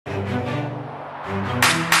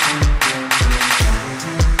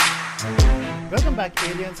Welcome back,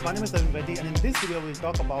 aliens. My name is Arvind Reddy, and in this video we'll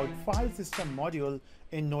talk about file system module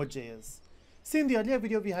in Node.js. See, in the earlier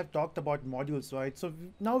video we have talked about modules, right? So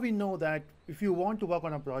now we know that if you want to work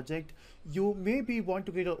on a project, you maybe want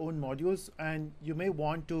to create your own modules, and you may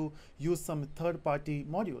want to use some third-party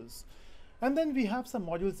modules. And then we have some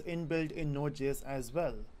modules inbuilt in Node.js as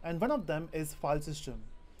well, and one of them is file system.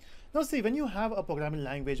 Now see, when you have a programming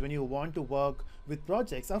language, when you want to work with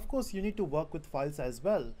projects, of course you need to work with files as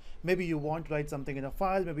well. Maybe you want to write something in a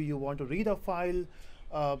file, maybe you want to read a file.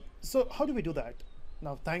 So how do we do that?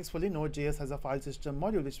 Now thankfully Node.js has a file system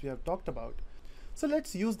module which we have talked about. So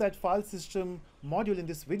let's use that file system module in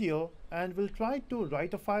this video, and we'll try to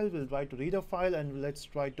write a file, we'll try to read a file, and let's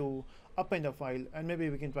try to append a file, and maybe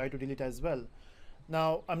we can try to delete as well.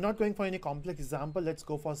 Now, I'm not going for any complex example. Let's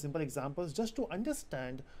go for simple examples just to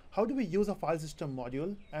understand how do we use a file system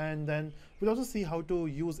module, and then we'll also see how to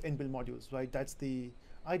use inbuilt modules, right? That's the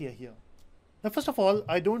idea here. Now, first of all,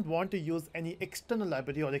 I don't want to use any external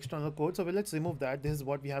library or external code, so let's remove that. This is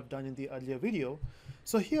what we have done in the earlier video.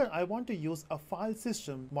 So here I want to use a file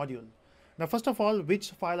system module. Now, first of all,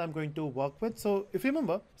 which file I'm going to work with? So if you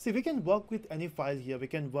remember, see, we can work with any file here. We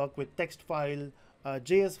can work with text file,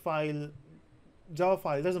 JS file, Java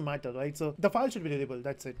file, doesn't matter, right? So the file should be readable,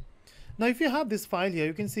 that's it. Now if you have this file here,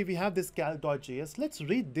 you can see we have this calc.js. Let's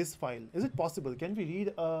read this file. Is it possible? Can we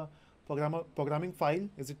read a programming file?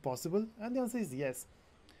 Is it possible? And the answer is yes.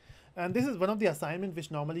 And this is one of the assignments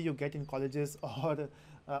which normally you get in colleges or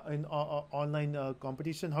in online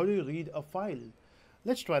competition. How do you read a file?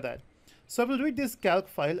 Let's try that. So I will read this calc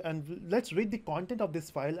file, and let's read the content of this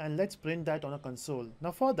file, and let's print that on a console.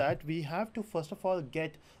 Now for that, we have to first of all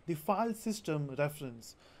get the file system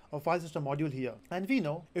reference or file system module here. And we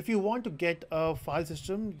know if you want to get a file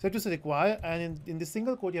system, so it is require, and in the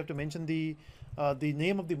single code you have to mention the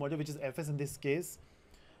name of the module, which is fs in this case.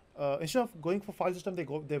 Instead of going for file system,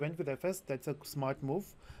 they went with fs. That's a smart move.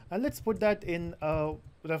 And let's put that in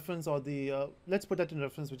reference, or let's put that in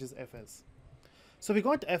reference, which is fs. So we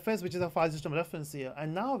got fs, which is a file system reference here,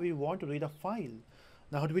 and now we want to read a file.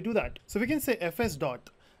 Now how do we do that? So we can say fs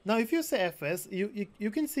dot. Now if you say fs,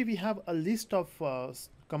 you can see we have a list of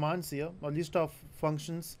commands here, a list of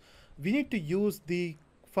functions. We need to use the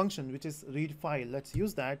function which is read file. Let's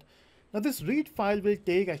use that. Now this read file will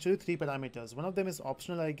take actually 3 parameters. One of them is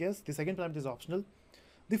optional, I guess. The second parameter is optional.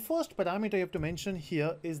 The first parameter you have to mention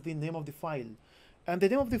here is the name of the file, and the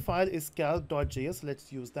name of the file is calc.js.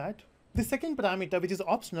 Let's use that. The second parameter, which is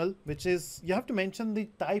optional, which is you have to mention the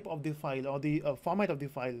type of the file, or the format of the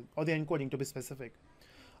file, or the encoding, to be specific.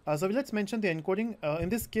 So let's mention the encoding. In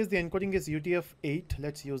this case, the encoding is UTF-8.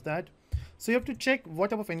 Let's use that. So you have to check what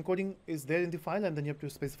type of encoding is there in the file, and then you have to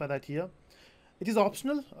specify that here. It is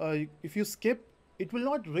optional. If you skip, it will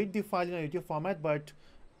not read the file in a UTF format, but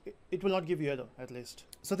it will not give you error at least.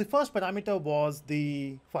 So the first parameter was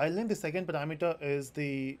the file name. The second parameter is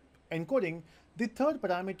the encoding. The third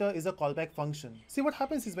parameter is a callback function. See, what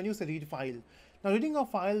happens is when you say read file, now reading a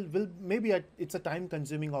file will it's a time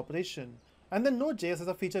consuming operation. And then Node.js has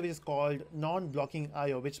a feature which is called non-blocking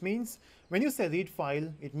IO, which means when you say read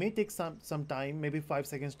file, it may take some time, maybe 5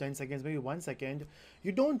 seconds, 10 seconds, maybe 1 second.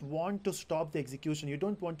 You don't want to stop the execution. You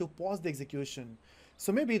don't want to pause the execution.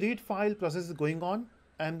 So maybe read file process is going on,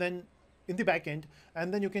 and then in the backend,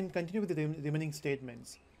 and then you can continue with the remaining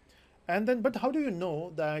statements. And then, but how do you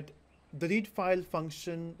know that the read file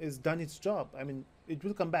function is done its job? I mean, it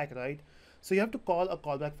will come back, right? So you have to call a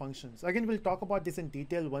callback function. So again, we'll talk about this in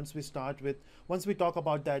detail once we talk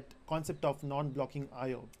about that concept of non-blocking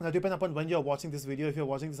IO. Now, depending upon when you're watching this video, if you're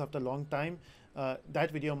watching this after a long time,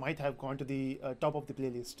 that video might have gone to the top of the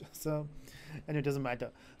playlist. So, and it doesn't matter.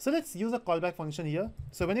 So let's use a callback function here.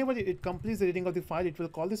 So whenever it completes the reading of the file, it will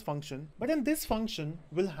call this function. But then this function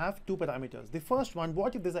will have 2 parameters. The first one,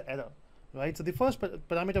 what if there's an error? Right, so the first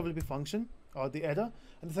parameter will be function, or the error,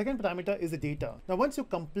 and the second parameter is the data. Now once you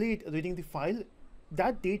complete reading the file,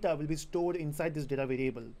 that data will be stored inside this data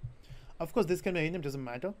variable. Of course this can be any name, doesn't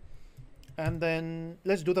matter. And then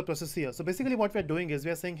let's do the process here. So basically what we're doing is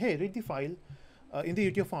we're saying, hey, read the file in the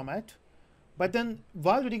UTF format, but then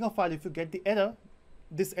while reading a file, if you get the error,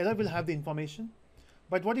 this error will have the information.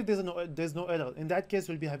 But what if there's no error? In that case,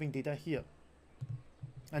 we'll be having data here.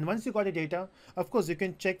 And once you got the data, of course, you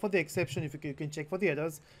can check for the exception, if you can check for the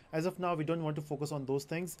errors. As of now, we don't want to focus on those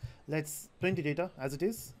things. Let's print the data as it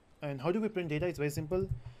is. And how do we print data? It's very simple.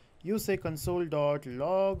 You say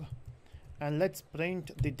console.log, and let's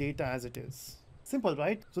print the data as it is. Simple,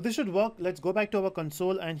 right? So this should work. Let's go back to our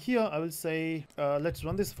console, and here I will say, let's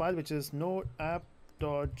run this file, which is node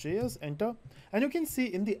app.js, enter. And you can see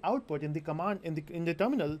in the output, in the command, in the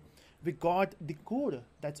terminal, we got the code.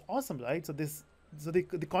 That's awesome, right? So this So the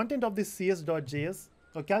content of this cs.js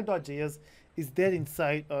or calc.js is there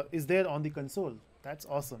inside, is there on the console. That's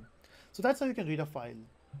awesome. So that's how you can read a file.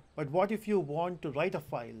 But what if you want to write a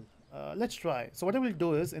file? Let's try. So what I will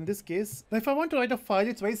do is, in this case, if I want to write a file,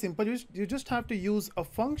 it's very simple. You just have to use a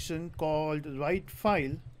function called write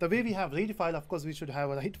file. The way we have read file, of course, we should have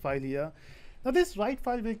a write file here. Now this write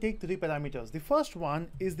file will take 3 parameters. The first one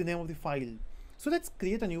is the name of the file. So let's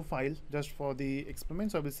create a new file just for the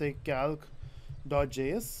experiment. So I will say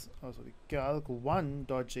calc.js,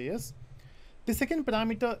 calc1.js. The second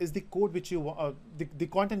parameter is the code which you want, the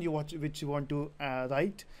content which you want to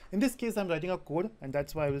write. In this case, I'm writing a code, and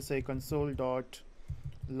that's why I will say console.log.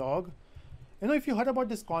 You know, if you heard about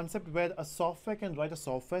this concept where a software can write a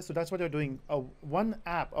software, so that's what you're doing. One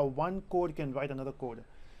app or one code can write another code.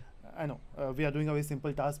 I know we are doing a very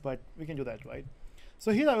simple task, but we can do that, right?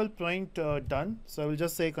 So here I will print done. So I will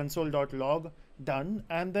just say console.log done,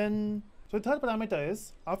 and then so the third parameter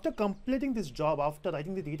is, after completing this job, after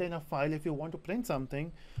writing the data in a file, if you want to print something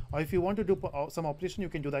or if you want to do some operation, you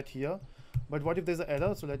can do that here. But what if there's an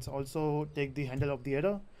error? So let's also take the handle of the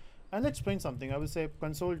error and let's print something. I will say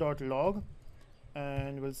console.log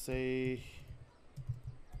and we'll say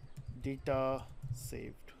data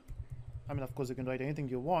saved. I mean, of course, you can write anything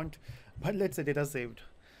you want, but let's say data saved.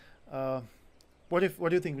 What do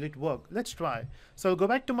you think? Will it work? Let's try. So I'll go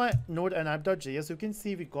back to my node and app.js. You can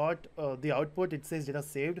see we got the output. It says data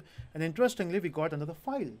saved. And interestingly, we got another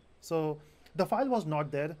file. So the file was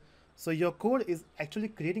not there. So your code is actually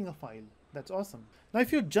creating a file. That's awesome. Now,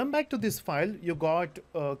 if you jump back to this file, you got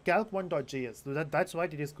calc1.js. So that's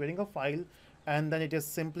right. It is creating a file. And then it is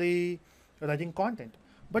simply writing content.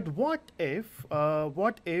 But what if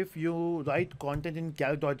you write content in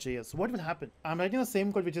calc.js? What will happen? I'm writing the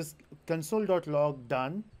same code, which is console.log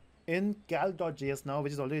done in calc.js now,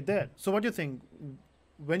 which is already there. So what do you think?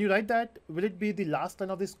 When you write that, will it be the last line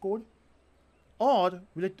of this code, or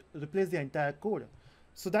will it replace the entire code?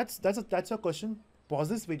 So that's your question. Pause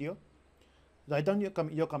this video, write down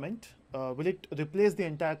your comment. Will it replace the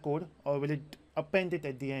entire code, or will it append it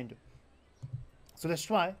at the end? So let's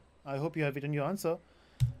try. I hope you have written your answer.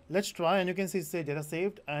 Let's try, and you can see it say data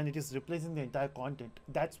saved, and it is replacing the entire content.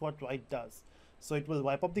 That's what write does. So it will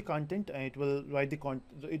wipe up the content, and it will write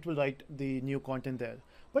the new content there.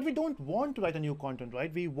 But we don't want to write a new content,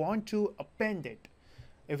 right? We want to append it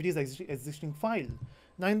if it is existing file.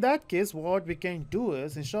 Now in that case, what we can do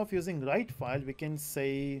is, instead of using write file, we can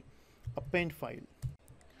say append file.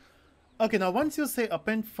 Okay, now once you say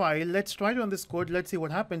append file, let's try to run this code. Let's see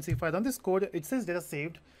what happens. If I run this code, it says data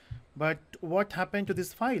saved. But what happened to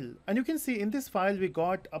this file? And you can see in this file we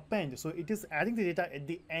got append, so it is adding the data at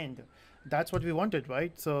the end. That's what we wanted,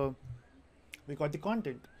 right? So we got the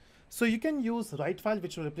content. So you can use write file,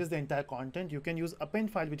 which will replace the entire content. You can use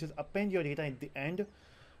append file, which is append your data at the end.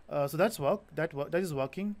 So that is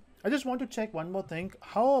working. I just want to check one more thing.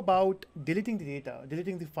 How about deleting the data,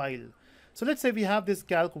 deleting the file? So let's say we have this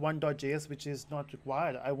calc1.js, which is not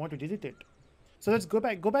required. I want to delete it. So let's go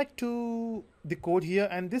back to the code here,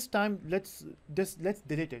 and this time let's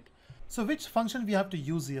delete it. So which function we have to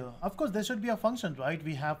use here? Of course, there should be a function, right?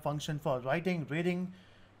 We have function for writing, reading,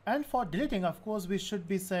 and for deleting, of course, we should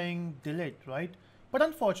be saying delete, right? But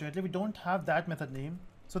unfortunately, we don't have that method name.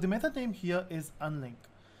 So the method name here is unlink.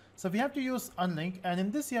 So we have to use unlink, and in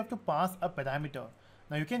this you have to pass a parameter.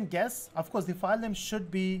 Now you can guess, of course, the file name should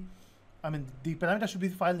be, the parameter should be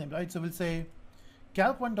the file name, right? So we'll say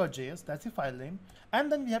calc1.js, that's the file name, and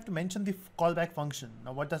then we have to mention the callback function.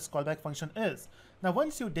 Now what does callback function is? Now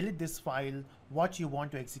once you delete this file, what you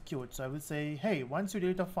want to execute. So I will say, hey, once you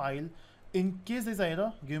delete a file, in case there's an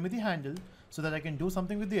error, give me the handle so that I can do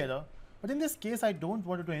something with the error. But in this case, I don't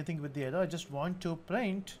want to do anything with the error. I just want to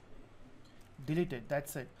print deleted.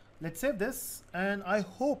 That's it. Let's save this, and I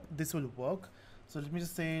hope this will work. So let me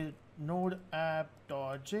just say node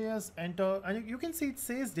app.js, enter, and you can see it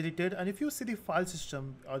says deleted. And if you see the file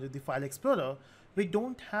system or the file explorer, we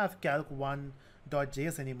don't have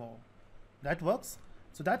calc1.js anymore. That works.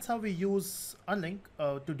 So that's how we use unlink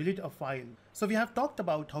to delete a file. So we have talked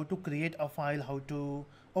about how to create a file, how to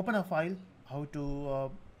open a file, how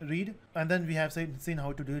to read, and then we have seen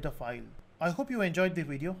how to delete a file. I hope you enjoyed the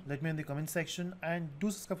video. Let me know in the comment section, and do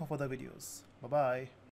subscribe for further videos. Bye bye.